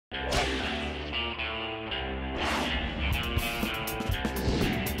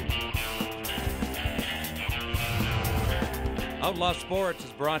Outlaw Sports is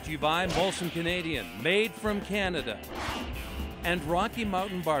brought to you by Molson Canadian, made from Canada, and Rocky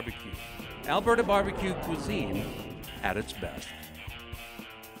Mountain Barbecue, Alberta barbecue cuisine at its best.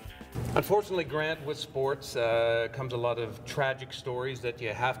 Unfortunately, Grant, with sports comes a lot of tragic stories that you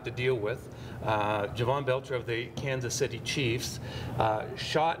have to deal with. Jovan Belcher of the Kansas City Chiefs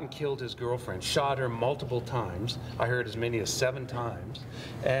shot and killed his girlfriend, shot her multiple times. I heard as many as 7 times.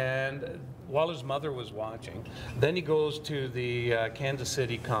 And while his mother was watching, then he goes to the Kansas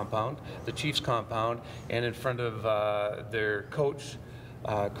City compound, the Chiefs compound, and in front of their coach,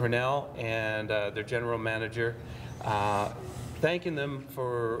 Cornell, and their general manager, thanking them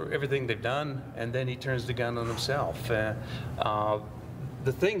for everything they've done, and then he turns the gun on himself.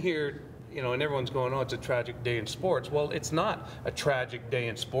 The thing here, you know, and everyone's going, oh, it's a tragic day in sports. Well, it's not a tragic day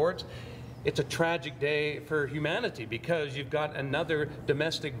in sports. It's a tragic day for humanity, because you've got another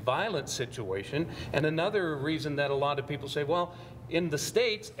domestic violence situation, and another reason that a lot of people say, well, in the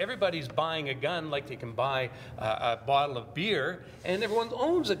States, everybody's buying a gun like they can buy a bottle of beer, and everyone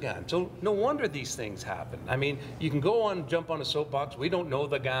owns a gun. So no wonder these things happen. I mean, you can go on, jump on a soapbox. We don't know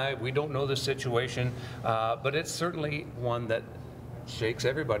the guy. We don't know the situation. But it's certainly one that shakes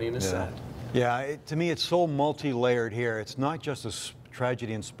everybody and is sad. Yeah, to me, it's so multi-layered here. It's not just a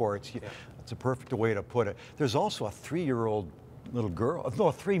tragedy in sports. That's a perfect way to put it. There's also a 3-year-old little girl, no,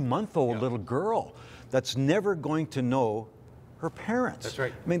 a 3-month-old little girl that's never going to know her parents. That's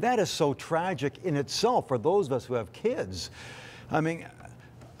right. I mean, that is so tragic in itself for those of us who have kids. I mean,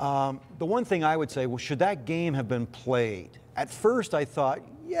 the one thing I would say, well, should that game have been played? At first I thought,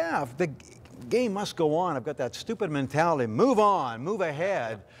 yeah, the game must go on. I've got that stupid mentality, move on, move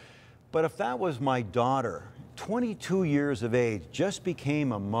ahead. But if that was my daughter, 22 years of age, just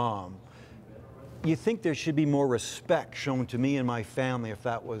became a mom, you think there should be more respect shown to me and my family if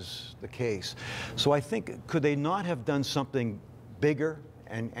that was the case. So I think, could they not have done something bigger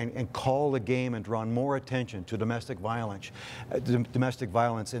and call the game and drawn more attention to domestic violence,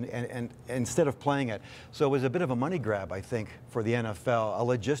 and instead of playing it? So it was a bit of a money grab, I think, for the NFL, a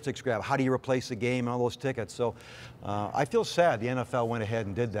logistics grab. How do you replace the game and all those tickets? So I feel sad the NFL went ahead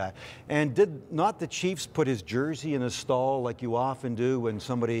and did that. And did not the Chiefs put his jersey in a stall like you often do when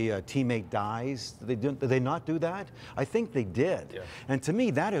somebody, a teammate dies? Did they not do that? I think they did. Yeah. And to me,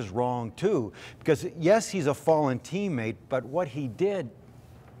 that is wrong too, because yes, he's a fallen teammate, but what he did,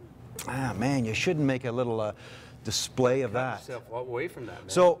 man, you shouldn't make a little display of that. Yourself away from that, man.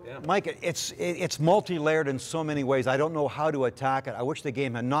 So, Mike, it's multi-layered in so many ways. I don't know how to attack it. I wish the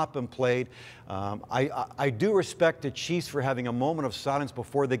game had not been played. I do respect the Chiefs for having a moment of silence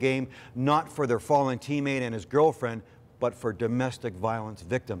before the game, not for their fallen teammate and his girlfriend, but for domestic violence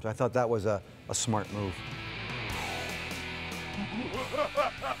victims. I thought that was a smart move.